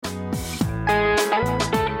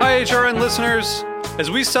HRN listeners.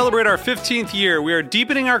 As we celebrate our 15th year, we are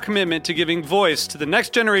deepening our commitment to giving voice to the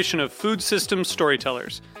next generation of food systems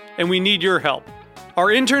storytellers, and we need your help. Our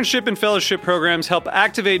internship and fellowship programs help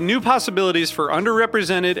activate new possibilities for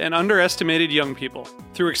underrepresented and underestimated young people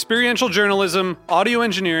through experiential journalism, audio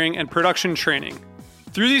engineering, and production training.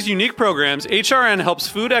 Through these unique programs, HRN helps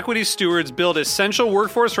food equity stewards build essential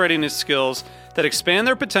workforce readiness skills that expand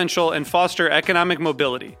their potential and foster economic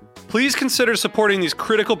mobility. Please consider supporting these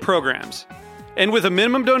critical programs. And with a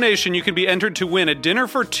minimum donation, you can be entered to win a dinner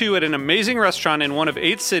for two at an amazing restaurant in one of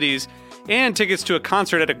 8 cities and tickets to a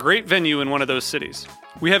concert at a great venue in one of those cities.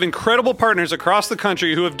 We have incredible partners across the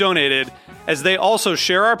country who have donated, as they also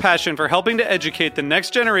share our passion for helping to educate the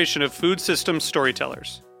next generation of food systems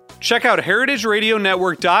storytellers. Check out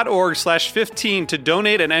heritageradionetwork.org/15 to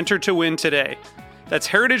donate and enter to win today. That's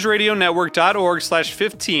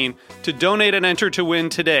heritageradionetwork.org/15 to donate and enter to win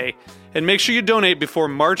today. And make sure you donate before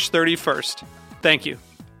March 31st. Thank you.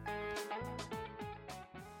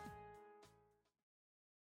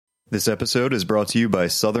 This episode is brought to you by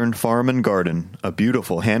Southern Farm and Garden, a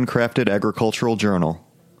beautiful handcrafted agricultural journal.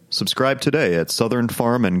 Subscribe today at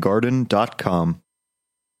southernfarmandgarden.com.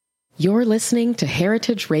 You're listening to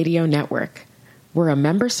Heritage Radio Network. We're a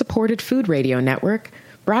member-supported food radio network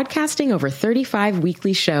broadcasting over 35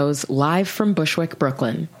 weekly shows live from Bushwick,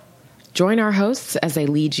 Brooklyn. Join our hosts as they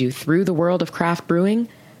lead you through the world of craft brewing,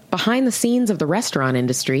 behind the scenes of the restaurant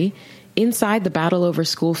industry, inside the battle over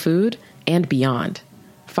school food, and beyond.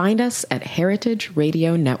 Find us at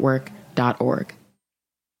heritageradionetwork.org.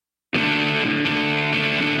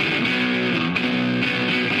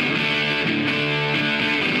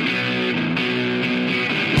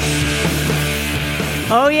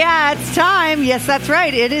 Oh, yeah, it's time. Yes, that's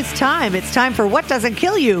right. It is time. It's time for What Doesn't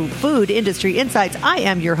Kill You, Food Industry Insights. I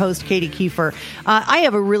am your host, Katy Keiffer. I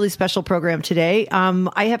have a really special program today.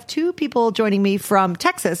 I have 2 people joining me from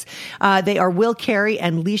Texas. They are Will Carey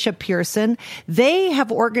and Lesha Pierson. They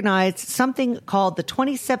have organized something called the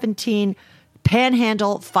 2017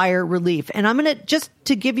 Panhandle Fire Relief. And I'm going to just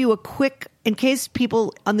to give you a quick, in case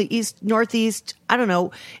people on the East, Northeast, I don't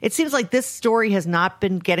know, it seems like this story has not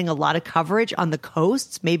been getting a lot of coverage on the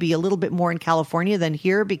coasts, maybe a little bit more in California than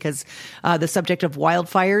here because the subject of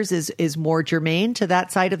wildfires is more germane to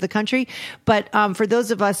that side of the country. But for those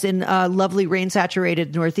of us in lovely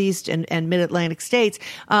rain-saturated Northeast and Mid-Atlantic states,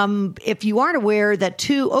 if you aren't aware that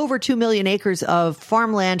over 2 million acres of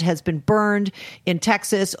farmland has been burned in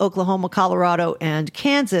Texas, Oklahoma, Colorado, and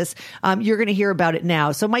Kansas, you're going to hear about it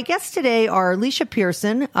now. So my guests today are Lesha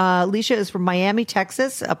Pierson. Lesha is from Miami,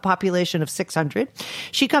 Texas, a population of 600.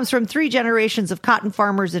 She comes from 3 generations of cotton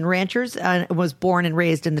farmers and ranchers and was born and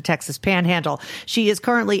raised in the Texas Panhandle. She is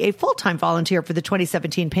currently a full-time volunteer for the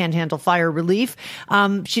 2017 Panhandle Fire Relief.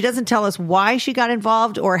 She doesn't tell us why she got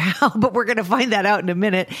involved or how, but we're going to find that out in a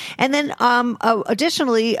minute. And then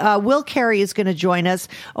additionally, Will Carey is going to join us.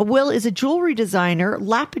 Will is a jewelry designer,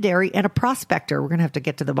 lapidary, and a prospector. We're going to have to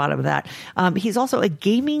get to the bottom of that. He's also a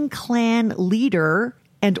gaming clan leader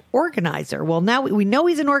and organizer. Well, now we know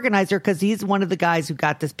he's an organizer because he's one of the guys who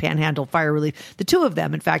got this Panhandle Fire Relief. The 2 of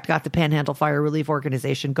them, in fact, got the Panhandle Fire Relief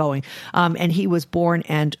organization going. And he was born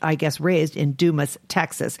and, I guess, raised in Dumas,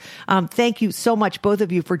 Texas. Thank you so much, both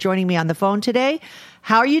of you, for joining me on the phone today.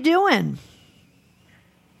 How are you doing?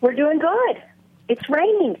 We're doing good. It's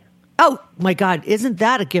raining. Oh, my God. Isn't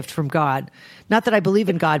that a gift from God? Not that I believe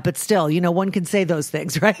in God, but still, one can say those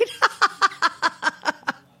things, right?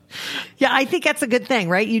 Yeah, I think that's a good thing,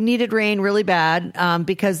 right? You needed rain really bad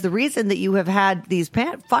because the reason that you have had these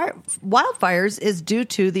wildfires is due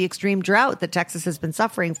to the extreme drought that Texas has been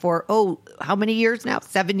suffering for, how many years now?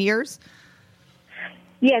 7 years?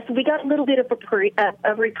 Yes, we got a little bit of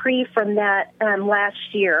a reprieve from that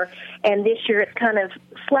last year, and this year it's kind of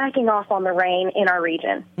slacking off on the rain in our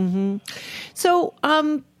region. Mm-hmm. So,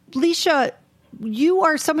 Lesha, you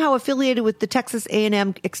are somehow affiliated with the Texas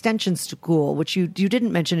A&M Extension School, which you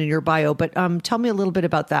didn't mention in your bio, but tell me a little bit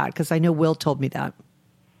about that, because I know Will told me that.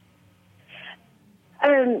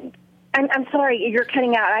 I'm sorry, you're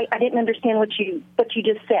cutting out. I didn't understand what you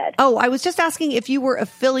just said. Oh, I was just asking if you were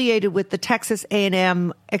affiliated with the Texas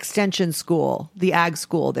A&M Extension School, the ag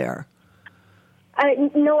school there.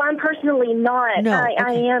 No, I'm personally not. No, okay.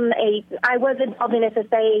 I was involved in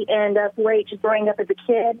SSA and 4-H growing up as a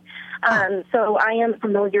kid, so I am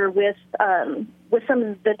familiar with some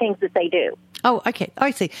of the things that they do. Oh, okay,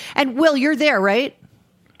 I see. And Will, you're there, right?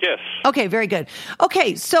 Yes. Okay, very good.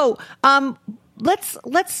 Okay, so let's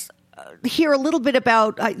hear a little bit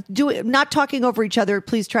about not talking over each other.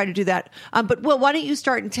 Please try to do that. But Will, why don't you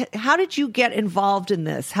start? How did you get involved in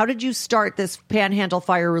this? How did you start this Panhandle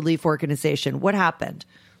Fire Relief organization? What happened?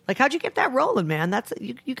 Like, how'd you get that rolling, man?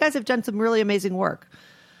 You guys have done some really amazing work.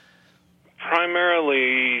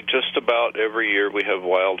 Primarily, just about every year we have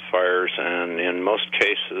wildfires, and in most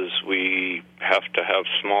cases we have to have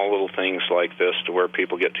small little things like this to where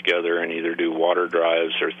people get together and either do water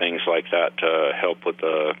drives or things like that to help with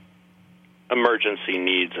the emergency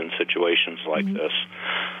needs in situations like this.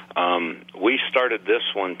 We started this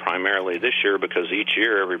one primarily this year because each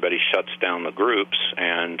year everybody shuts down the groups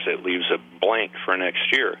and it leaves a blank for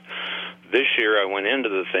next year. This year I went into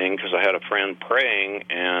the thing because I had a friend praying,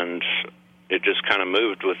 and it just kind of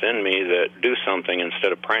moved within me that do something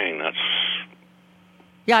instead of praying. That's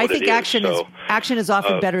I think action is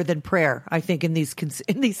often better than prayer. I think in these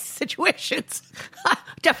situations,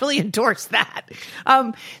 definitely endorse that.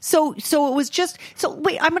 So it was just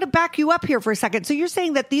wait. I'm going to back you up here for a second. So you're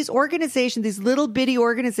saying that these organizations, these little bitty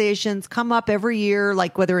organizations, come up every year,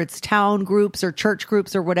 like whether it's town groups or church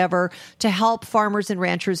groups or whatever, to help farmers and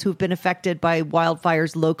ranchers who've been affected by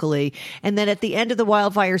wildfires locally. And then at the end of the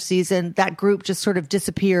wildfire season, that group just sort of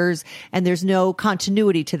disappears, and there's no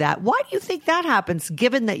continuity to that. Why do you think that happens?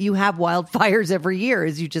 Given that you have wildfires every year,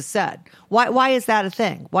 as you just said, why is that a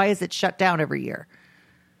thing? Why is it shut down every year?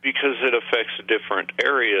 Because it affects different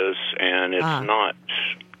areas, and it's not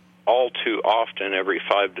all too often. Every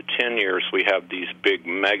 5 to 10 years, we have these big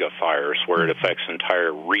mega fires where it affects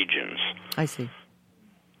entire regions. I see.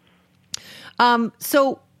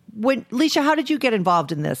 So, Lesha, how did you get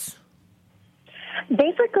involved in this?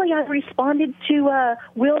 Basically, I responded to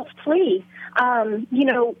Will's plea. I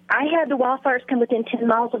had the wildfires come within 10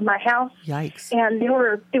 miles of my house. Yikes. And there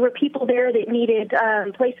were people there that needed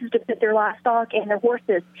places to put their livestock and their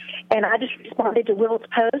horses. And I just responded to Will's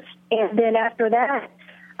post. And then after that,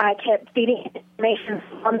 I kept feeding information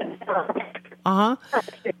on the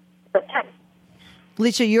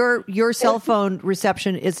Lesha, your cell phone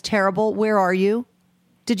reception is terrible. Where are you?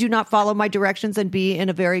 Did you not follow my directions and be in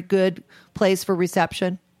a very good place for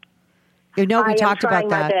reception? We talked about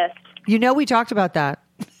that. We talked about that.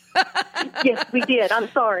 Yes, we did. I'm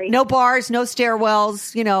sorry. No bars, no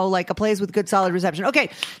stairwells, like a place with good solid reception. Okay.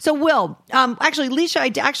 So Will, actually, Lesha,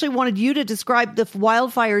 I actually wanted you to describe the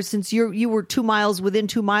wildfires since you were within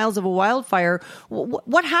 2 miles of a wildfire.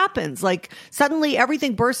 What happens? Like suddenly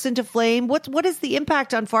everything bursts into flame. What is the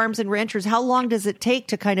impact on farms and ranchers? How long does it take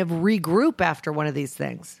to kind of regroup after one of these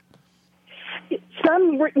things?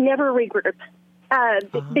 Some never regroup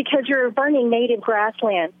because you're burning native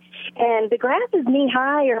grassland. And the grass is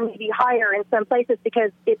knee-high or maybe higher in some places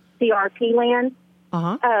because it's CRP land.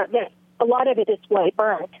 A lot of it is way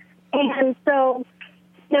burned. And so,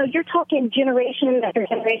 you're talking generation after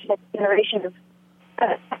generation after generation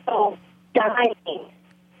of dying.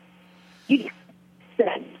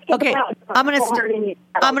 Okay, I'm going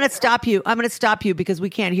to stop you. I'm going to stop you because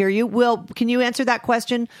we can't hear you. Will, can you answer that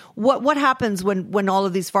question? What happens when all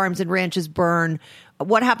of these farms and ranches burn?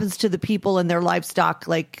 What happens to the people and their livestock?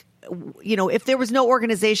 Like, if there was no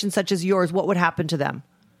organization such as yours, what would happen to them?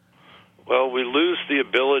 Well, we lose the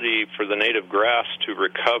ability for the native grass to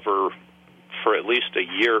recover for at least a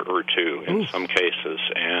year or two in some cases.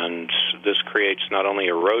 And this creates not only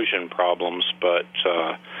erosion problems, but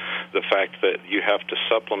the fact that you have to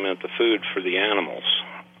supplement the food for the animals.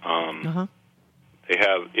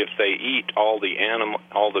 If they eat all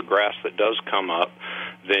the grass that does come up,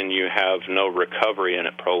 then you have no recovery, and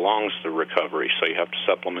it prolongs the recovery. So you have to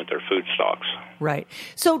supplement their food stocks. Right.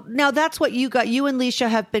 So now that's what you got. You and Lesha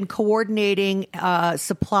have been coordinating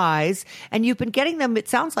supplies, and you've been getting them, it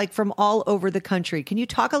sounds like, from all over the country. Can you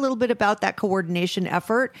talk a little bit about that coordination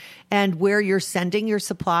effort and where you're sending your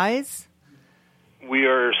supplies? We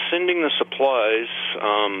are sending the supplies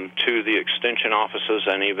to the extension offices,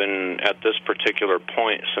 and even at this particular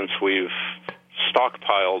point, since we've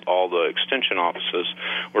stockpiled all the extension offices,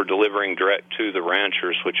 we're delivering direct to the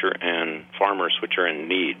ranchers and farmers which are in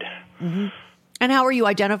need. Mm-hmm. And how are you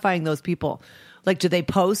identifying those people? Like, do they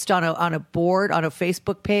post on a board, on a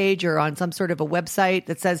Facebook page, or on some sort of a website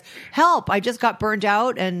that says, help, I just got burned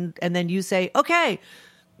out, and then you say, okay,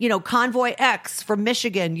 Convoy X from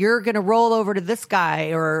Michigan, you're going to roll over to this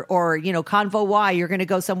guy, or Convoy Y, you're going to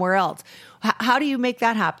go somewhere else. How do you make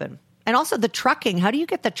that happen? And also the trucking. How do you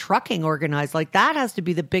get the trucking organized? Like, that has to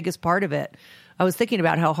be the biggest part of it. I was thinking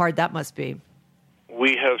about how hard that must be.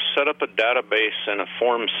 We have set up a database and a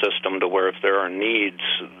form system to where if there are needs,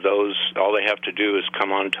 all they have to do is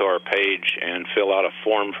come onto our page and fill out a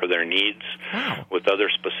form for their needs with other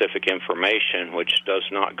specific information, which does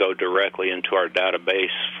not go directly into our database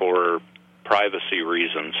for privacy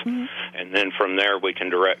reasons. Mm-hmm. And then from there, we can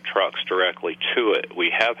direct trucks directly to it. We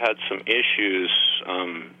have had some issues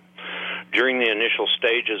during the initial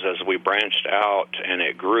stages, as we branched out and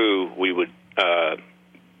it grew, we would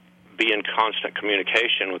be in constant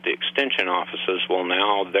communication with the extension offices. Well,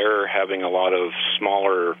 now they're having a lot of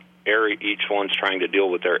smaller area, each one's trying to deal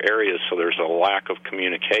with their areas, so there's a lack of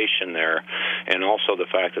communication there, and also the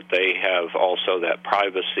fact that they have also that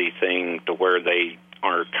privacy thing to where they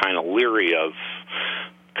are kind of leery of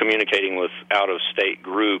communicating with out-of-state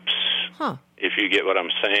groups, if you get what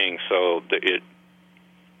I'm saying. So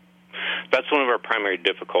that's one of our primary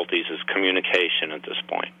difficulties is communication at this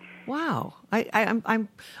point. Wow.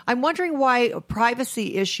 I'm wondering why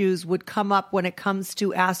privacy issues would come up when it comes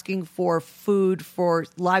to asking for food for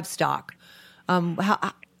livestock.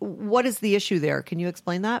 What is the issue there? Can you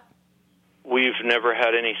explain that? We've never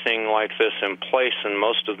had anything like this in place, and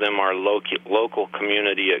most of them are local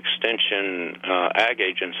community extension ag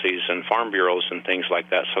agencies and farm bureaus and things like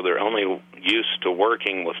that, so they're only used to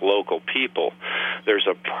working with local people. There's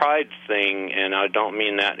a pride thing, and I don't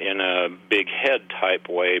mean that in a big head type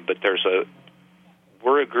way, but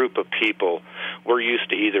we're a group of people. We're used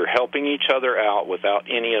to either helping each other out without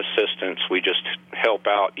any assistance. We just help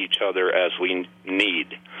out each other as we need,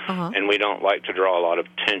 and we don't like to draw a lot of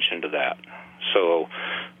attention to that. So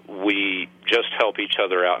we just help each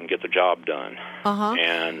other out and get the job done.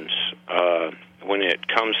 And when it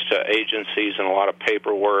comes to agencies and a lot of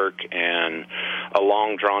paperwork and a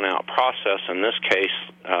long, drawn-out process, in this case,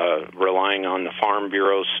 relying on the farm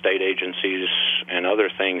bureaus, state agencies, and other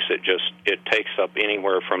things, it takes up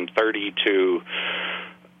anywhere from 30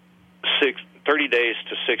 days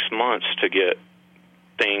to 6 months to get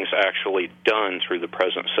things actually done through the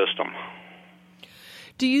present system.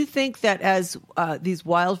 Do you think that as these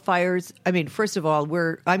wildfires, I mean, first of all,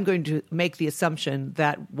 I'm going to make the assumption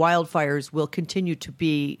that wildfires will continue to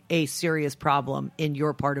be a serious problem in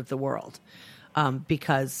your part of the world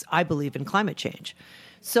because I believe in climate change.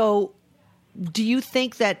 So do you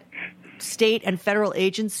think that state and federal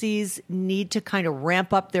agencies need to kind of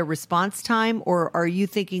ramp up their response time, or are you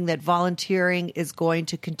thinking that volunteering is going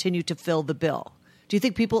to continue to fill the bill? Do you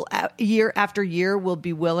think people year after year will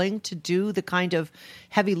be willing to do the kind of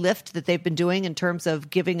heavy lift that they've been doing in terms of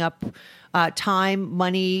giving up time,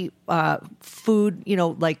 money, food,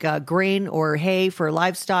 like grain or hay for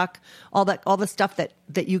livestock, all the stuff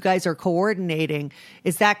that you guys are coordinating?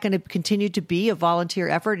 Is that going to continue to be a volunteer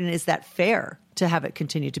effort, and is that fair to have it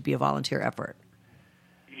continue to be a volunteer effort?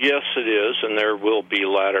 Yes, it is, and there will be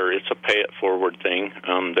latter. It's a pay-it-forward thing.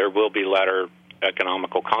 There will be latter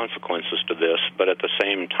economical consequences to this, but at the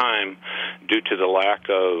same time, due to the lack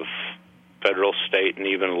of federal, state, and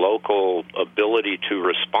even local ability to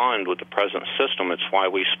respond with the present system, it's why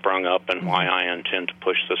we sprung up and why I intend to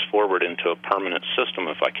push this forward into a permanent system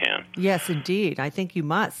if I can. Yes, indeed. I think you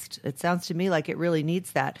must. It sounds to me like it really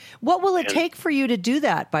needs that. What will it take for you to do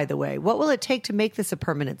that, by the way? What will it take to make this a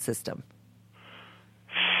permanent system?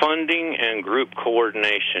 Funding and group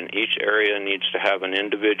coordination. Each area needs to have an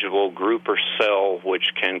individual group or cell which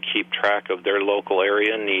can keep track of their local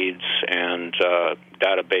area needs and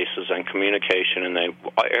databases and communication, and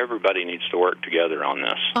everybody needs to work together on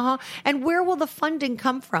this. And where will the funding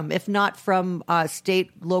come from, if not from state,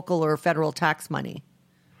 local, or federal tax money?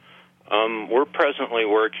 We're presently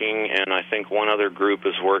working, and I think one other group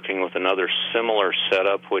is working with another similar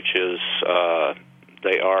setup, which is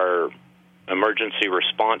they are emergency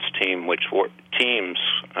response team, teams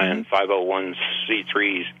and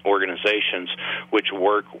 501c3 organizations which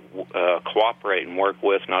cooperate and work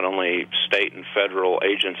with not only state and federal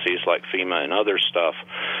agencies like FEMA and other stuff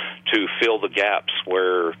to fill the gaps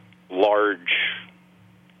where large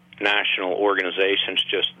national organizations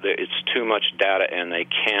it's too much data and they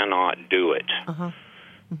cannot do it.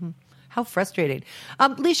 How frustrating.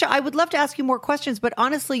 Lesha, I would love to ask you more questions, but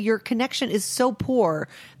honestly, your connection is so poor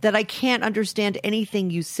that I can't understand anything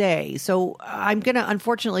you say. So I'm going to,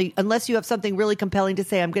 unfortunately, unless you have something really compelling to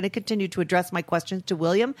say, I'm going to continue to address my questions to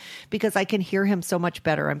William because I can hear him so much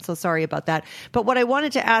better. I'm so sorry about that. But what I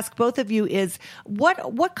wanted to ask both of you is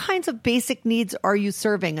what kinds of basic needs are you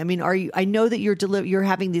serving? I mean, I know that you're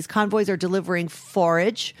having these convoys are delivering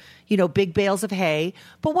forage, big bales of hay.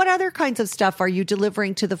 But what other kinds of stuff are you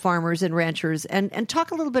delivering to the farmers and ranchers? And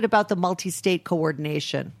talk a little bit about the multi-state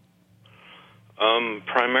coordination.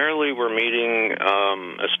 Primarily, we're meeting,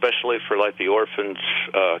 especially for like the orphans,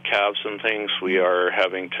 calves and things. We are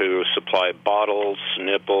having to supply bottles,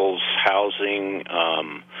 nipples, housing,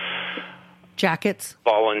 jackets,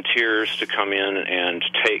 volunteers to come in and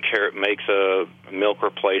make the milk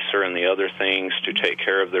replacer and the other things to take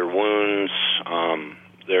care of their wounds.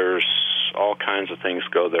 There's all kinds of things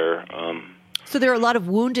go there. So there are a lot of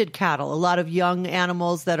wounded cattle, a lot of young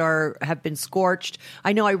animals that have been scorched.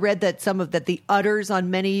 I know I read that the udders on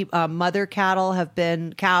many mother cows have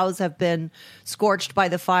been scorched by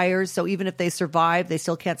the fires. So even if they survive, they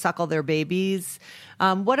still can't suckle their babies.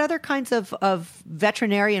 What other kinds of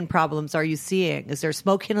veterinarian problems are you seeing? Is there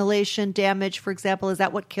smoke inhalation damage, for example? Is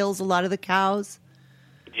that what kills a lot of the cows?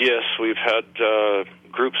 Yes, we've had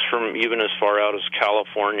groups from even as far out as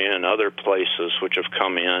California and other places which have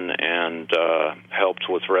come in and helped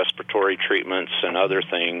with respiratory treatments and other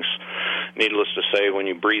things. Needless to say, when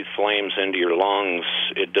you breathe flames into your lungs,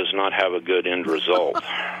 it does not have a good end result.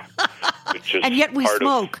 And yet we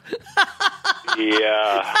smoke.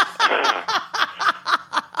 Yeah.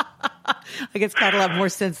 I guess cattle have more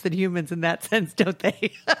sense than humans in that sense, don't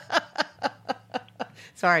they?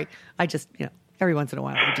 Sorry, I just, every once in a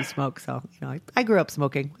while I do smoke. So, I grew up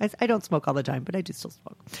smoking. I don't smoke all the time, but I do still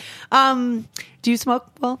smoke. Do you smoke?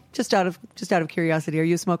 Well, just out of curiosity, are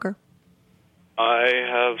you a smoker? I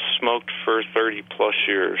have smoked for 30 plus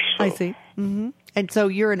years. So. I see. Mm-hmm. And so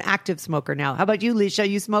you're an active smoker now. How about you, Lesha?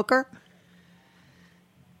 You smoker?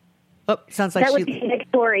 Oh, sounds like that would be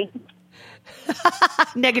negatory.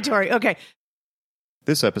 Negatory. Okay.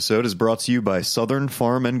 This episode is brought to you by Southern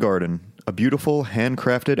Farm and Garden, a beautiful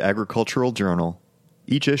handcrafted agricultural journal.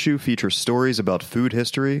 Each issue features stories about food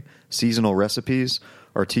history, seasonal recipes,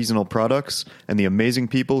 artisanal products, and the amazing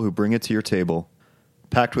people who bring it to your table.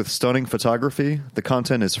 Packed with stunning photography, the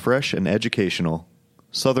content is fresh and educational.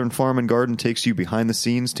 Southern Farm and Garden takes you behind the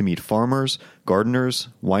scenes to meet farmers, gardeners,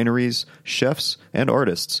 wineries, chefs, and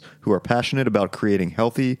artists who are passionate about creating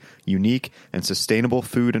healthy, unique, and sustainable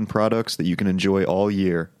food and products that you can enjoy all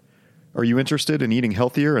year. Are you interested in eating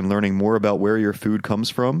healthier and learning more about where your food comes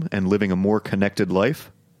from and living a more connected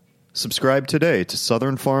life? Subscribe today to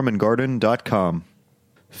southernfarmandgarden.com.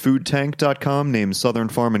 Foodtank.com names Southern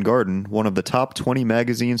Farm and Garden one of the top 20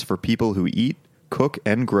 magazines for people who eat, cook,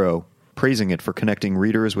 and grow, praising it for connecting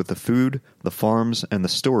readers with the food, the farms, and the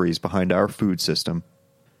stories behind our food system.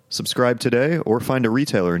 Subscribe today or find a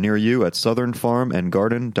retailer near you at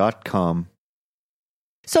southernfarmandgarden.com.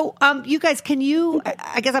 So, you guys,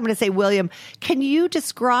 I guess I'm going to say, William, can you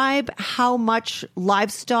describe how much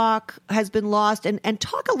livestock has been lost and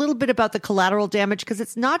talk a little bit about the collateral damage? Because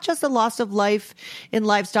it's not just the loss of life in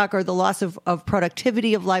livestock or the loss of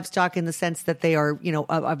productivity of livestock in the sense that they are,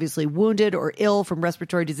 obviously wounded or ill from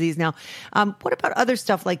respiratory disease. Now, what about other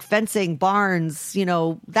stuff like fencing, barns,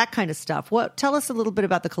 that kind of stuff? Tell us a little bit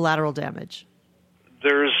about the collateral damage.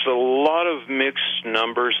 There's a lot of mixed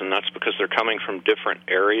numbers, and that's because they're coming from different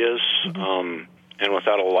areas, and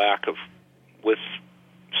with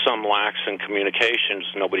some lacks in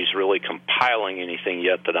communications, nobody's really compiling anything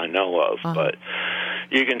yet that I know of. But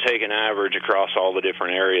you can take an average across all the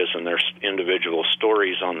different areas, and there's individual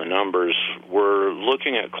stories on the numbers. We're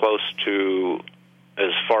looking at close to,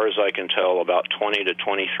 as far as I can tell, about 20 to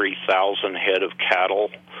 23,000 head of cattle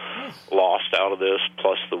lost out of this,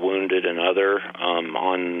 plus the wounded and other.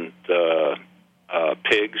 On the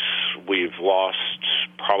pigs, we've lost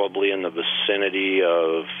probably in the vicinity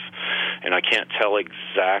of, and I can't tell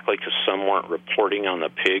exactly because some weren't reporting on the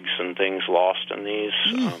pigs and things lost in these,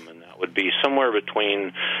 and that would be somewhere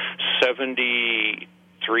between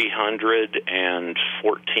 7,300 and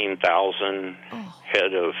 14,000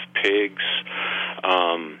 head of pigs.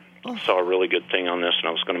 Saw a really good thing on this, and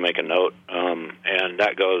I was going to make a note, and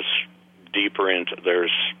that goes deeper into,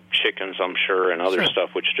 there's chickens, I'm sure, and other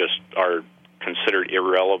stuff which just are considered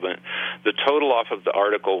irrelevant. The total off of the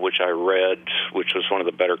article which I read, which was one of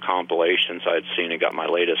the better compilations I'd seen and got my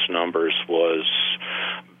latest numbers, was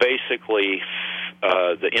basically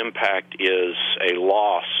the impact is a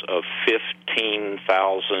loss of 15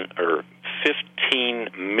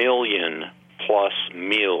 million plus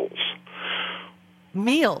meals.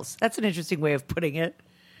 Meals. That's an interesting way of putting it.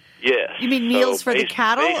 Yes. You mean meals for the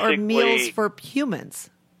cattle or meals for humans?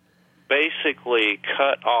 Basically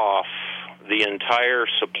cut off the entire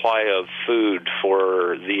supply of food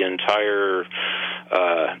for the entire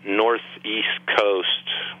northeast coast,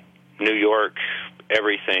 New York,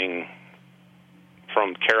 everything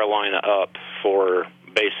from Carolina up for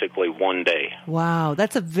basically one day. Wow,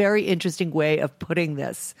 that's a very interesting way of putting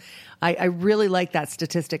this. I really like that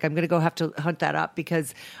statistic. I'm going to have to hunt that up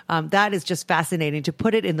because that is just fascinating to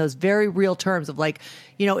put it in those very real terms of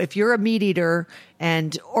if you're a meat eater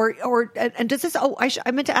and does this?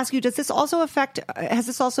 I meant to ask you, has this also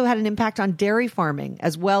had an impact on dairy farming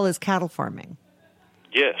as well as cattle farming?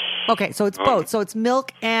 Yes. Okay, so it's both. So it's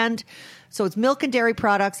milk and dairy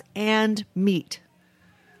products and meat.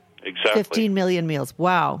 Exactly. 15 million meals.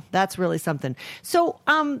 Wow, that's really something. So,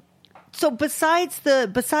 So besides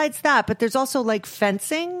that, but there's also like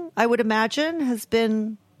fencing, I would imagine, has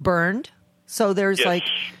been burned. So there's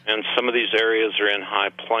and some of these areas are in high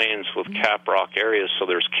plains with cap rock areas, so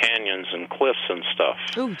there's canyons and cliffs and stuff.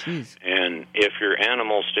 Oh, geez. And if your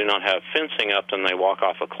animals do not have fencing up, then they walk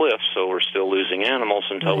off a cliff, so we're still losing animals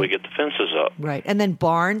until we get the fences up. Right. And then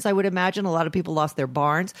barns, I would imagine. A lot of people lost their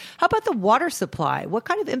barns. How about the water supply? What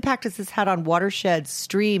kind of impact has this had on watersheds,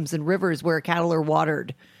 streams, and rivers where cattle are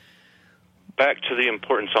watered? Back to the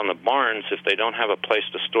importance on the barns, if they don't have a place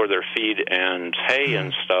to store their feed and hay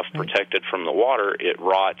and stuff protected from the water, it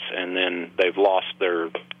rots, and then they've lost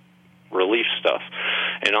their relief stuff.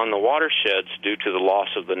 And on the watersheds, due to the loss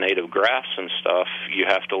of the native grass and stuff, you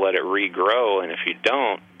have to let it regrow, and if you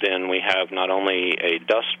don't, then we have not only a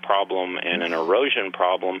dust problem and an erosion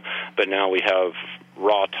problem, but now we have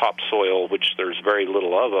raw topsoil, which there's very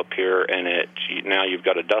little of up here, and now you've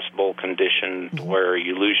got a dust bowl condition where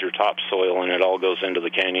you lose your topsoil, and it all goes into the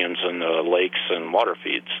canyons and the lakes and water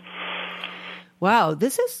feeds. Wow,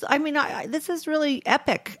 this is really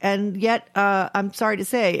epic, and yet I'm sorry to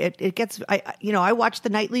say it gets. I watch the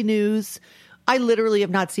nightly news. I literally have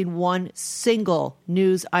not seen one single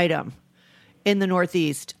news item in the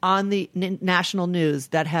Northeast on the national news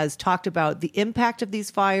that has talked about the impact of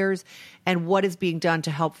these fires and what is being done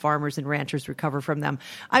to help farmers and ranchers recover from them.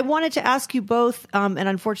 I wanted to ask you both, and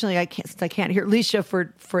unfortunately I can't hear Lesha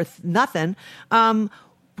for nothing. What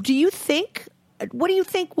do you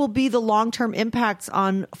think will be the long-term impacts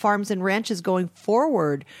on farms and ranches going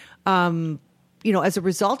forward? As a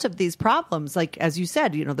result of these problems, like, as you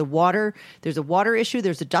said, the water, there's a water issue,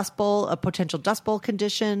 there's a potential dust bowl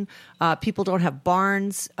condition. People don't have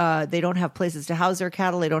barns. They don't have places to house their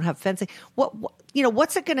cattle. They don't have fencing.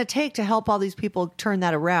 What's it going to take to help all these people turn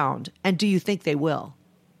that around? And do you think they will?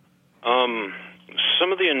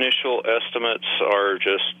 Some of the initial estimates are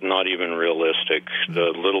just not even realistic.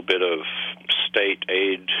 The little bit of state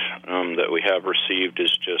aid that we have received is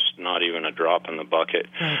just not even a drop in the bucket.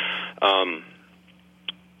 Right.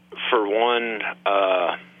 For one,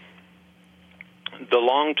 the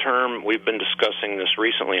long term, we've been discussing this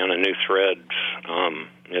recently on a new thread.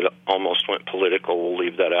 It almost went political. We'll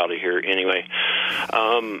leave that out of here anyway.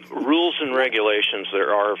 Rules and regulations.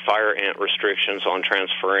 There are fire ant restrictions on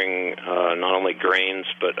transferring not only grains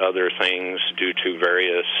but other things due to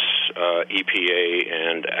various EPA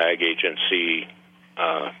and Ag Agency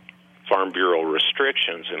Farm Bureau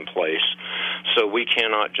restrictions in place. So we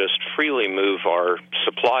cannot just freely move our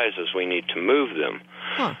supplies as we need to move them.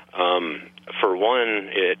 Huh. For one,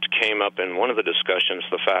 it came up in one of the discussions,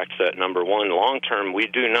 the fact that, number one, long-term, we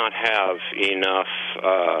do not have enough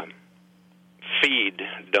feed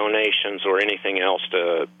donations or anything else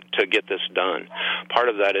to get this done. Part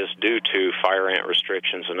of that is due to fire ant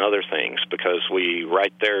restrictions and other things, because we,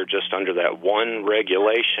 right there, just under that one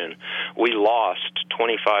regulation, we lost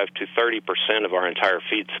 25 to 30% of our entire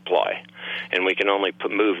feed supply, and we can only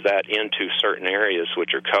move that into certain areas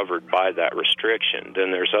which are covered by that restriction.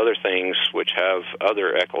 Then there's other things which have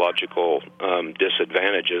other ecological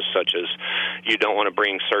disadvantages, such as you don't want to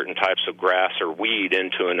bring certain types of grass or weed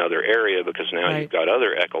into another area because now you've got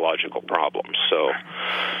other ecological problems.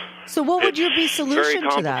 So what would be solution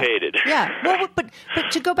to that? Very complicated. Yeah. Well, but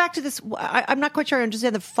to go back to this, I'm not quite sure I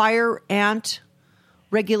understand the fire ant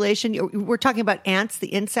regulation. We're talking about ants, the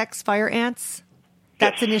insects, fire ants.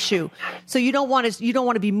 That's an issue. So you don't want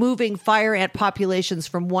to be moving fire ant populations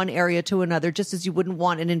from one area to another, just as you wouldn't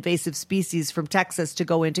want an invasive species from Texas to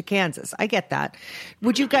go into Kansas. I get that.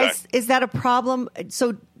 Would you guys? Is that a problem?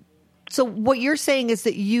 So what you're saying is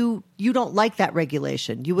that you don't like that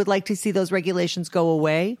regulation. You would like to see those regulations go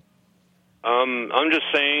away? I'm just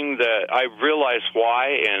saying that I realize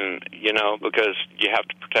why, and, because you have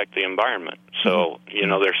to protect the environment. So,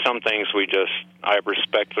 there's some things I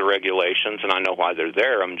respect the regulations, and I know why they're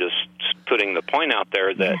there. I'm just putting the point out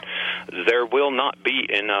there that there will not be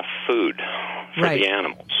enough food for the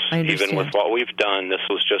animals. Even with what we've done, this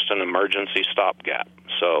was just an emergency stopgap.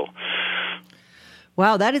 So...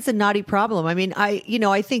 Wow, that is a knotty problem. I mean,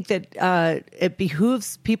 I think that it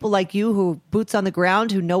behooves people like you, who boots on the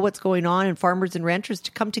ground, who know what's going on, and farmers and ranchers,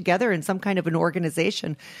 to come together in some kind of an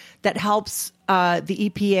organization that helps the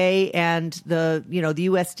EPA and the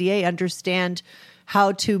USDA understand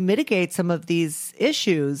how to mitigate some of these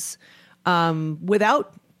issues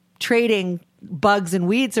without trading bugs and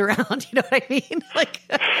weeds around. You know what I mean?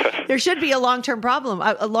 There should be a long-term problem,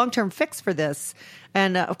 a long-term fix for this.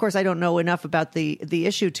 And of course, I don't know enough about the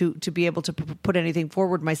issue to be able to put anything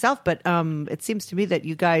forward myself. But it seems to me that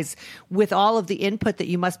you guys, with all of the input that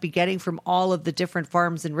you must be getting from all of the different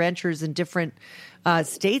farms and ranchers in different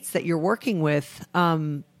states that you're working with,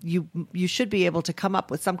 you should be able to come up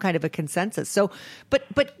with some kind of a consensus. So, but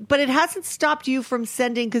it hasn't stopped you from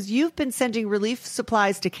sending, because you've been sending relief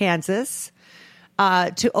supplies to Kansas,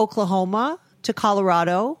 to Oklahoma, to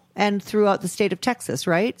Colorado, and throughout the state of Texas,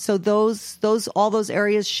 right? So all those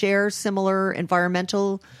areas share similar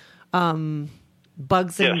environmental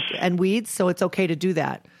bugs and weeds, so it's okay to do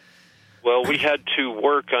that. Well, we had to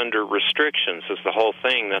work under restrictions is the whole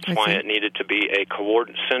thing. That's why it needed to be a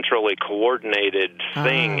centrally coordinated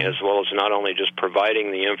thing, as well as not only just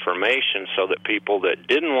providing the information so that people that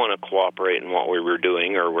didn't want to cooperate in what we were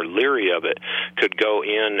doing or were leery of it could go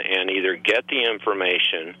in and either get the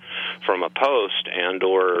information from a post and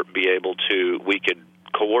or be able to, we could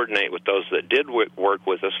coordinate with those that did work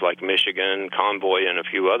with us, like Michigan, Convoy, and a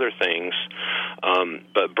few other things,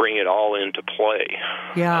 but bring it all into play.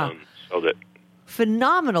 Yeah. So that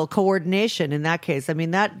phenomenal coordination in that case. I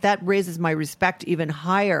mean, that raises my respect even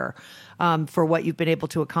higher for what you've been able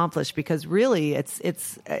to accomplish, because really it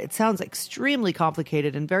sounds extremely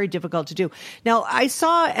complicated and very difficult to do. Now, I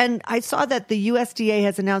saw that the USDA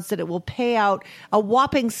has announced that it will pay out a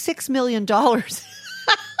whopping $6 million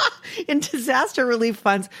in disaster relief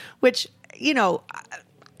funds, which,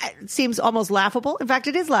 it seems almost laughable. In fact,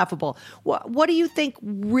 it is laughable. What do you think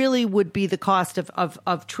really would be the cost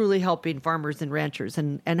of truly helping farmers and ranchers,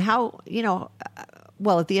 and how,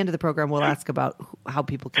 well, at the end of the program, we'll ask about how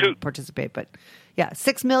people can participate. But yeah,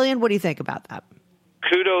 $6 million. What do you think about that?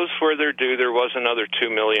 Kudos where they're due. There was another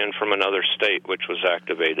 $2 million from another state which was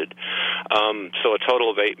activated, so a total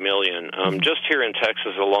of $8 million. Just here in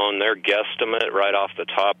Texas alone, their guesstimate right off the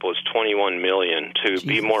top was $21 million. To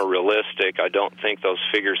be more realistic, I don't think those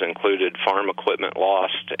figures included farm equipment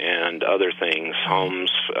lost and other things,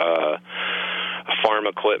 homes, farm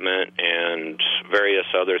equipment, and various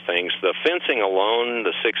other things. The fencing alone,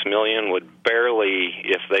 the $6 million, would barely,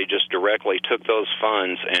 if they just directly took those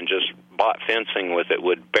funds and just bought fencing with it,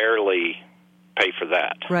 would barely pay for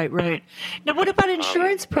that. Right. Now, what about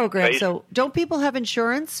insurance programs? So, don't people have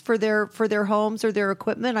insurance for their homes or their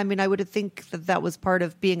equipment? I mean, I would think that was part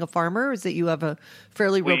of being a farmer, is that you have a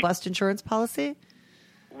fairly robust insurance policy?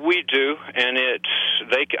 We do, and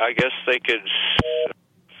I guess they could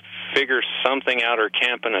figure something out or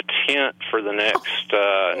camp in a tent for the next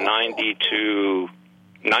 90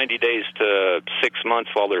 days to 6 months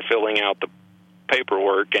while they're filling out the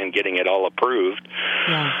paperwork and getting it all approved.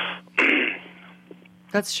 Yeah.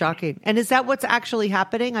 That's shocking. And is that what's actually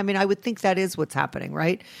happening? I mean, I would think that is what's happening,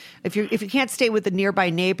 right? If you can't stay with a nearby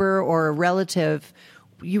neighbor or a relative,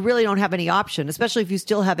 you really don't have any option, especially if you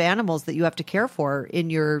still have animals that you have to care for in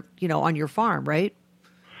your, on your farm, right?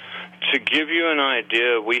 To give you an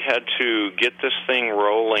idea, we had to get this thing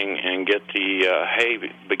rolling and get the hay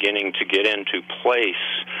beginning to get into place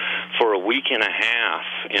for a week and a half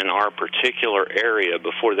in our particular area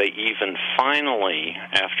before they even finally,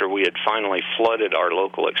 after we had finally flooded our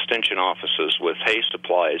local extension offices with hay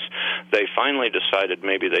supplies, they finally decided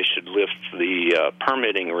maybe they should lift the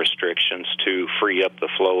permitting restrictions to free up the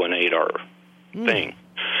flow and aid our thing.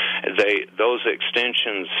 Those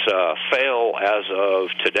extensions fail as of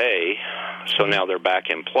today, so now they're back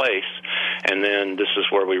in place, and then this is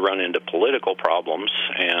where we run into political problems.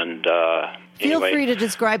 And feel free to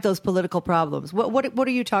describe those political problems. What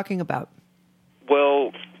are you talking about?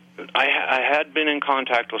 Well, I had been in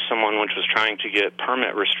contact with someone which was trying to get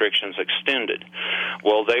permit restrictions extended.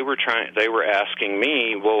 Well, they were asking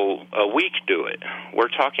me, will a week do it? We're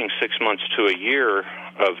talking 6 months to a year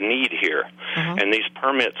of need here, and these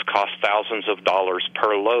permits cost thousands of dollars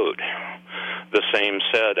per load. The same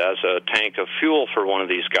said as a tank of fuel for one of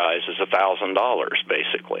these guys is $1,000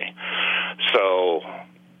 basically. So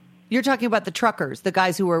you're talking about the truckers, the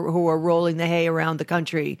guys who are rolling the hay around the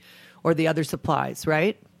country, or the other supplies,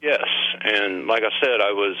 right? Yes, and like I said,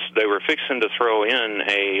 they were fixing to throw in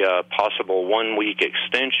a possible 1 week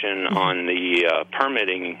extension on the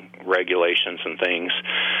permitting regulations and things,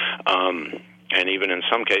 and even in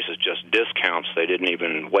some cases just discounts. They didn't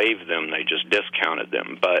even waive them, they just discounted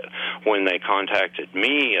them. But when they contacted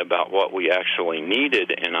me about what we actually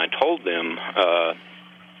needed, and I told them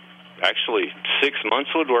actually 6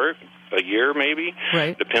 months would work, a year maybe,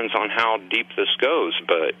 right. Depends on how deep this goes,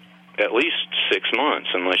 but at least 6 months,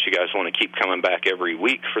 unless you guys want to keep coming back every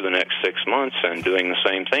week for the next 6 months and doing the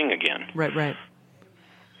same thing again. Right.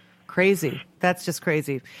 Crazy. That's just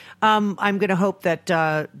crazy. I'm going to hope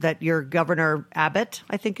that your Governor Abbott,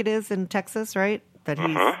 I think it is in Texas, right? That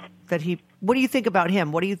he. What do you think about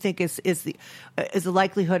him? What do you think is the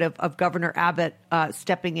likelihood of Governor Abbott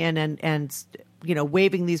stepping in and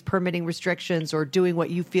waiving these permitting restrictions or doing what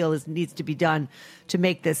you feel needs to be done to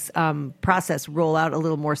make this process roll out a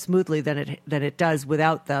little more smoothly than it does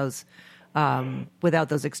without those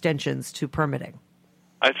extensions to permitting?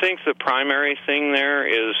 I think the primary thing there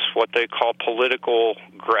is what they call political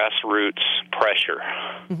grassroots pressure.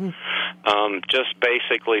 Just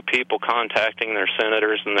basically people contacting their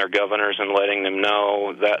senators and their governors and letting them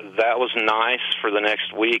know that was nice for the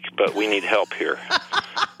next week, but we need help here.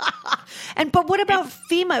 But what about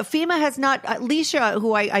FEMA? FEMA has not. Lesha,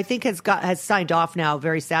 who I think has signed off now.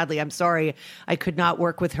 Very sadly, I'm sorry I could not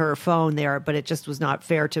work with her phone there, but it just was not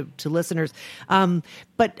fair to listeners.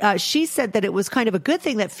 But she said that it was kind of a good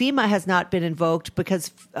thing that FEMA has not been invoked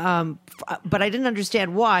because. But I didn't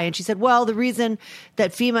understand why. And she said, well, the reason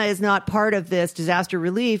that FEMA is not part of this disaster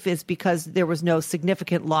relief is because there was no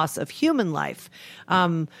significant loss of human life.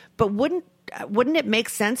 But wouldn't it make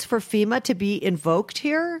sense for FEMA to be invoked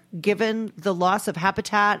here, given the loss of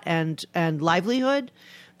habitat and livelihood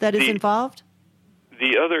that is involved?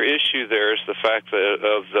 The other issue there is the fact that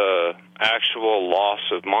of the actual loss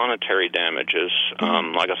of monetary damages.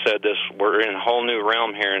 Like I said, we're in a whole new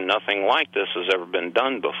realm here, and nothing like this has ever been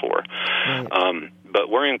done before. Right. But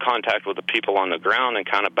we're in contact with the people on the ground, and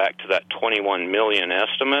kind of back to that 21 million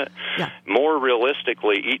estimate. Yeah. More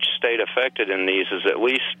realistically, each state affected in these is at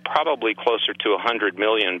least probably closer to 100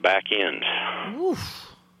 million back end.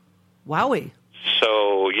 Oof. Wowie.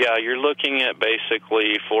 So, yeah, you're looking at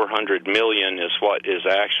basically 400 million is what is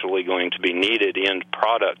actually going to be needed end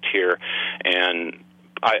product here. And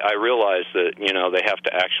I realize that, they have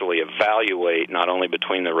to actually evaluate not only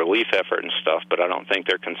between the relief effort and stuff, but I don't think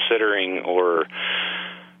they're considering or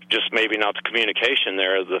just maybe not the communication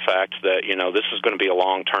there, the fact that, this is going to be a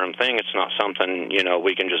long-term thing. It's not something,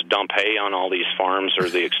 we can just dump hay on all these farms or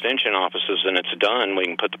the extension offices and it's done. We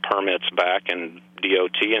can put the permits back and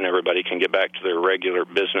DOT and everybody can get back to their regular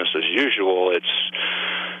business as usual.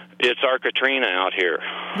 It's our Katrina out here.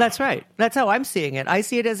 That's right. That's how I'm seeing it. I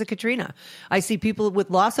see it as a Katrina. I see people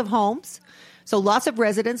with loss of homes, so loss of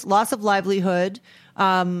residents, loss of livelihood,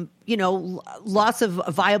 loss of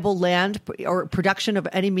viable land or production of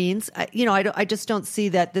any means. I just don't see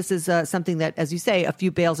that this is something that, as you say, a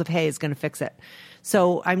few bales of hay is going to fix it.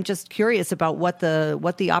 So I'm just curious about what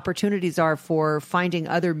the opportunities are for finding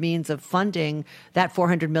other means of funding that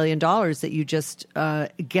 $400 million that you just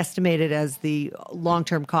guesstimated as the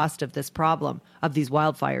long-term cost of this problem, of these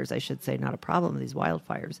wildfires, I should say, not a problem, these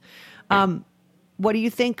wildfires. What do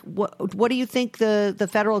you think? What do you think the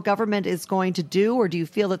federal government is going to do, or do you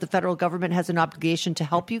feel that the federal government has an obligation to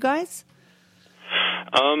help you guys?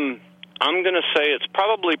 I'm going to say it's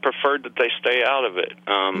probably preferred that they stay out of it.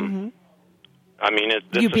 I mean,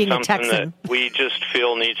 this is something that we just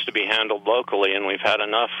feel needs to be handled locally, and we've had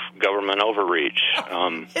enough government overreach.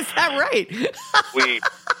 Is that right?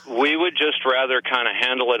 we would just rather kind of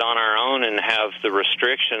handle it on our own and have the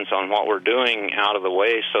restrictions on what we're doing out of the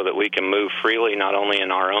way so that we can move freely not only in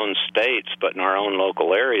our own states but in our own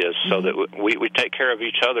local areas so that we take care of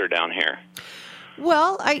each other down here.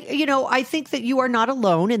 Well, I think that you are not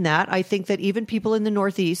alone in that. I think that even people in the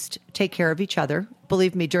Northeast take care of each other.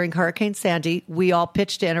 Believe me, during Hurricane Sandy, we all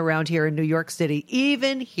pitched in around here in New York City,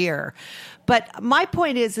 even here. But my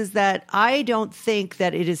point is that I don't think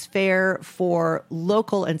that it is fair for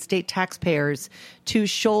local and state taxpayers to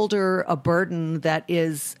shoulder a burden that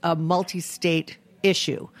is a multi-state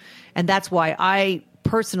issue. And that's why I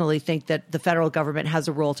personally think that the federal government has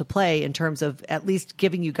a role to play in terms of at least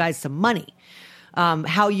giving you guys some money.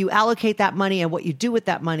 How you allocate that money and what you do with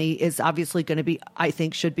that money is obviously going to be, I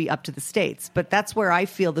think, should be up to the states. But that's where I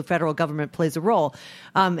feel the federal government plays a role.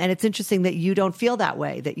 And it's interesting that you don't feel that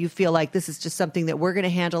way, that you feel like this is just something that we're going to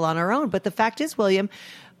handle on our own. But the fact is, William,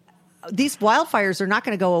 these wildfires are not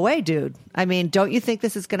going to go away, dude. I mean, don't you think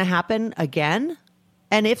this is going to happen again?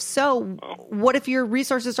 And if so, what if your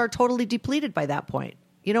resources are totally depleted by that point?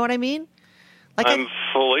 You know what I mean? I'm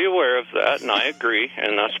fully aware of that, and I agree,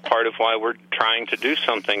 and that's part of why we're trying to do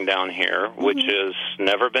something down here, which has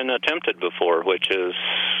never been attempted before, which is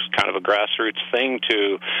kind of a grassroots thing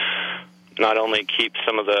to not only keep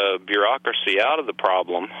some of the bureaucracy out of the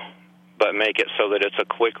problem, but make it so that it's a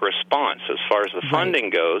quick response. As far as the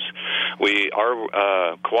funding goes, we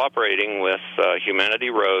are cooperating with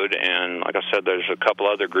Humanity Road, and like I said, there's a couple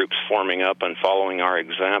other groups forming up and following our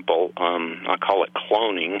example. I call it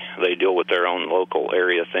cloning. They deal with their own local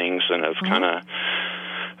area things and have kind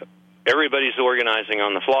of everybody's organizing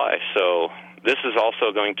on the fly, so this is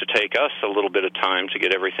also going to take us a little bit of time to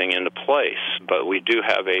get everything into place. But we do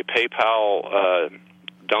have a PayPal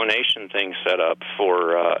donation thing set up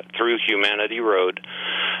for through Humanity Road.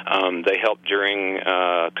 They helped during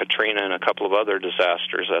Katrina and a couple of other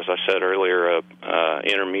disasters. As I said earlier,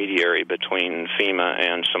 intermediary between FEMA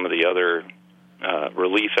and some of the other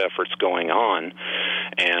relief efforts going on,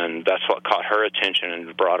 and that's what caught her attention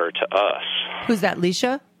and brought her to us. Who's that,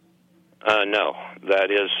 Lesha? No,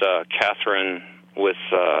 that is Catherine with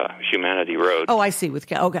Humanity Road. Oh, I see.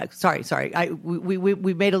 Okay, sorry.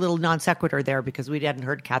 We made a little non sequitur there because we hadn't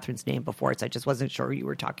heard Catherine's name before, so I just wasn't sure who you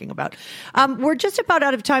were talking about. We're just about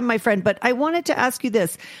out of time, my friend, but I wanted to ask you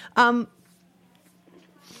this: how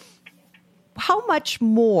much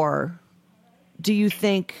more do you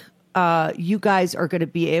think you guys are going to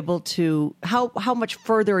be able to? How much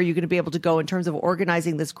further are you going to be able to go in terms of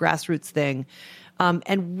organizing this grassroots thing?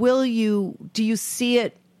 And do you see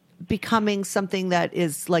it becoming something that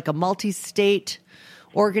is like a multi-state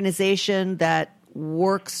organization that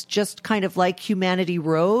works just kind of like Humanity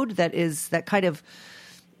Road, that kind of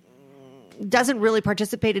doesn't really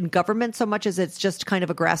participate in government so much as it's just kind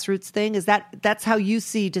of a grassroots thing? That's how you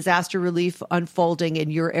see disaster relief unfolding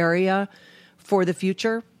in your area for the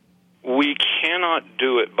future? We cannot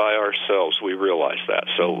do it by ourselves. We realize that.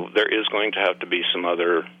 So there is going to have to be some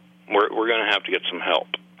other... We're going to have to get some help.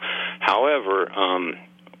 However,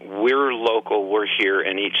 we're local, we're here,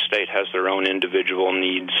 and each state has their own individual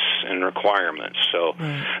needs and requirements. So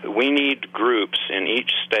we need groups in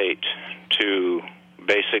each state to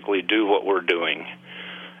basically do what we're doing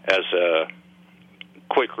as a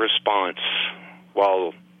quick response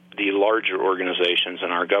while the larger organizations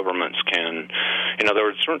and our governments can. In other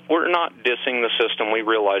words, we're not dissing the system. We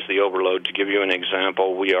realize the overload. To give you an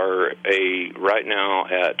example, we are right now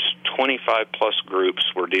at 25-plus groups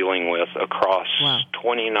we're dealing with across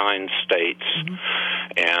 29 states,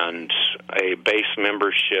 and a base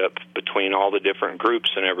membership between all the different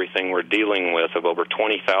groups and everything we're dealing with of over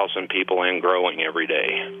 20,000 people and growing every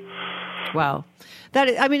day. Wow.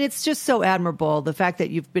 It's just so admirable, the fact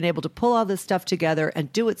that you've been able to pull all this stuff together and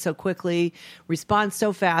do it so quickly, respond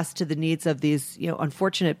so fast to the needs of these,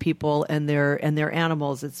 unfortunate people and their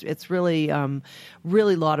animals. It's really,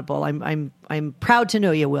 really laudable. I'm proud to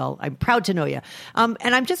know you, Will. I'm proud to know you.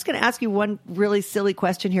 And I'm just going to ask you one really silly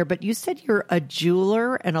question here, but you said you're a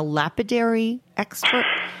jeweler and a lapidary expert.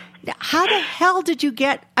 How the hell did you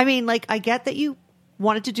get, I get that you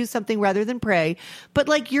wanted to do something rather than pray,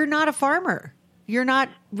 but you're not a farmer. You're not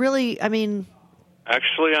really,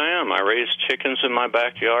 Actually, I am. I raise chickens in my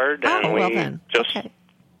backyard, and we a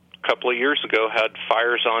couple of years ago had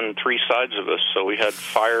fires on three sides of us. So we had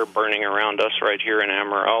fire burning around us right here in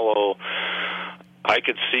Amarillo. I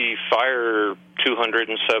could see fire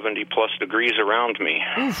 270-plus degrees around me.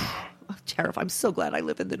 Oof. Oh, terrifying. I'm so glad I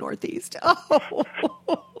live in the Northeast. Oh.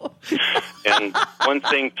 And one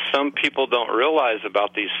thing some people don't realize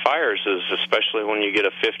about these fires is, especially when you get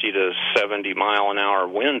a 50 to 70 mile an hour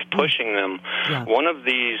wind pushing them, one of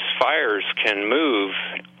these fires can move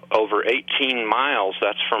over 18 miles.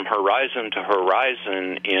 That's from horizon to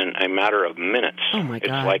horizon in a matter of minutes. Oh my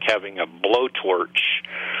God. It's like having a blowtorch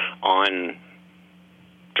on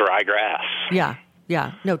dry grass. Yeah.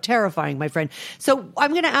 Yeah, no, terrifying, my friend. So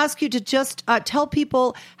I'm going to ask you to just tell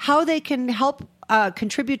people how they can help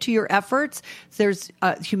contribute to your efforts. There's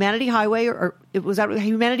Humanity Highway, or it was out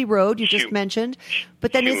Humanity Road you just mentioned.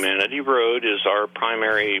 But then Humanity Road is our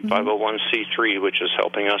primary 501c3, which is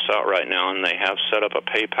helping us out right now, and they have set up a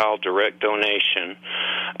PayPal direct donation.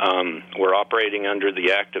 We're operating under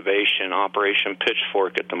the activation Operation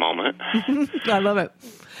Pitchfork at the moment. I love it.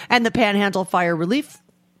 And the Panhandle Fire Relief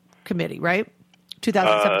Committee, right?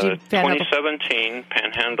 2017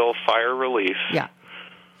 Panhandle Fire Relief. Yeah.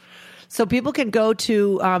 So people can go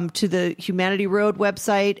to the Humanity Road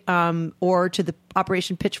website or to the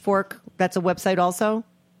Operation Pitchfork. That's a website also?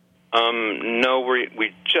 No,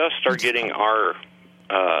 we just are getting our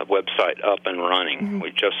website up and running.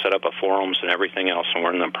 We just set up a forums and everything else, and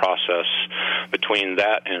we're in the process between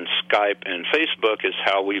that and Skype and Facebook is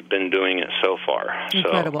how we've been doing it so far.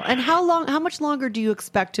 Incredible. And how much longer do you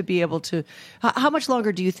expect to be able to, how much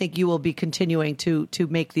longer do you think you will be continuing to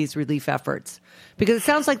make these relief efforts? Because it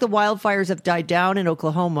sounds like the wildfires have died down in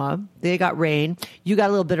Oklahoma. They got rain. You got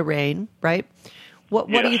a little bit of rain, right? What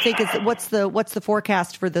do you think what's the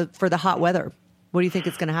forecast for the hot weather? What do you think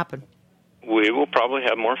is going to happen? We will probably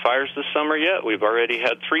have more fires this summer yet. We've already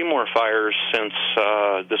had 3 more fires since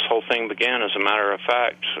this whole thing began, as a matter of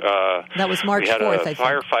fact. That was March 4th, I think. We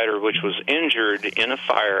had a firefighter which was injured in a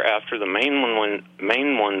fire after the main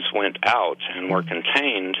ones went out and were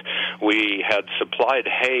contained. We had supplied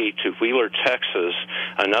hay to Wheeler, Texas.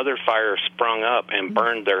 Another fire sprung up and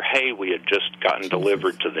burned their hay we had just gotten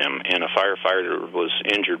delivered to them, and a firefighter was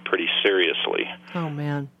injured pretty seriously. Oh,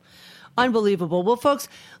 man. Unbelievable. Well, folks,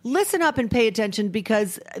 listen up and pay attention,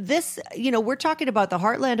 because this, we're talking about the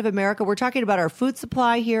heartland of America. We're talking about our food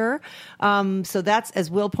supply here. So that's,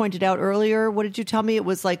 as Will pointed out earlier, what did you tell me? It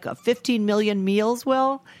was like 15 million meals,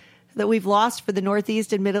 Will, that we've lost for the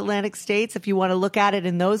Northeast and Mid-Atlantic states, if you want to look at it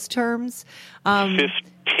in those terms.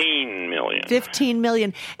 15 million. 15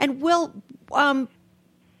 million. And Will, I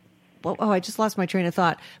just lost my train of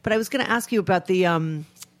thought. But I was going to ask you about the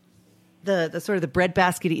sort of the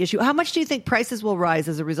breadbasket-y issue. How much do you think prices will rise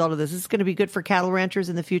as a result of this? Is this going to be good for cattle ranchers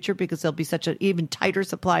in the future, because there'll be such an even tighter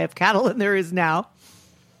supply of cattle than there is now?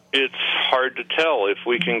 It's hard to tell. If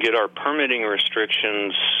we can get our permitting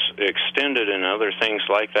restrictions extended and other things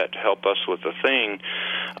like that to help us with the thing,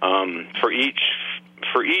 for each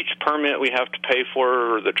permit we have to pay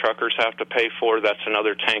for, or the truckers have to pay for, that's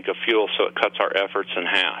another tank of fuel, so it cuts our efforts in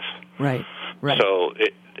half. Right. So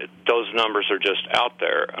those numbers are just out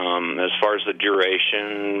there. As far as the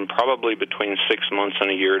duration, probably between 6 months and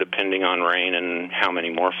a year, depending on rain and how many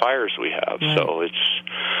more fires we have. Right. So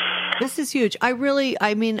this is huge.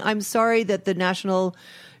 I'm sorry that the national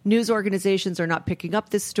news organizations are not picking up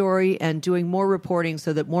this story and doing more reporting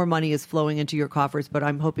so that more money is flowing into your coffers. But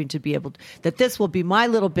I'm hoping to be able that this will be my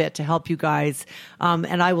little bit to help you guys.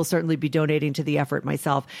 And I will certainly be donating to the effort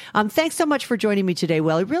myself. Thanks so much for joining me today,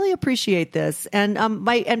 Will. I really appreciate this. And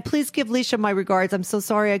please give Lesha my regards. I'm so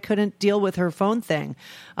sorry I couldn't deal with her phone thing.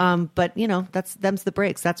 But them's the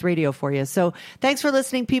breaks. That's radio for you. So thanks for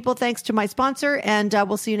listening, people. Thanks to my sponsor, and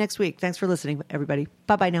we'll see you next week. Thanks for listening, everybody.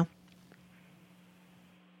 Bye-bye now.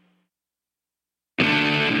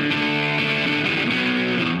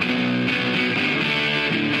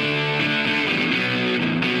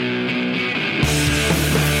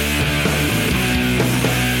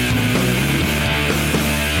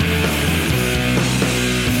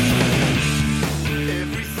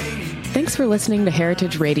 Thanks for listening to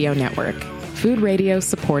Heritage Radio Network, food radio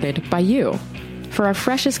supported by you. For our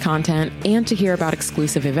freshest content and to hear about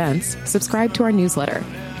exclusive events, subscribe to our newsletter.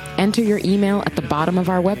 Enter your email at the bottom of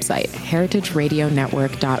our website,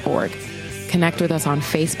 heritageradionetwork.org. Connect with us on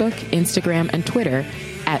Facebook, Instagram, and Twitter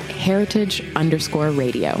at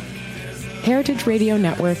heritage_radio. Heritage Radio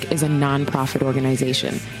Network is a nonprofit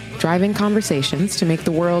organization driving conversations to make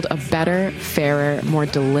the world a better, fairer, more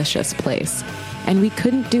delicious place. And we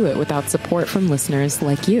couldn't do it without support from listeners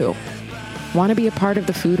like you. Want to be a part of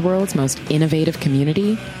the food world's most innovative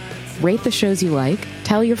community? Rate the shows you like,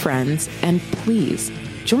 tell your friends, and please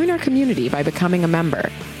join our community by becoming a member.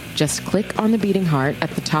 Just click on the beating heart at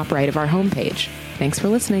the top right of our homepage. Thanks for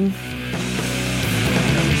listening.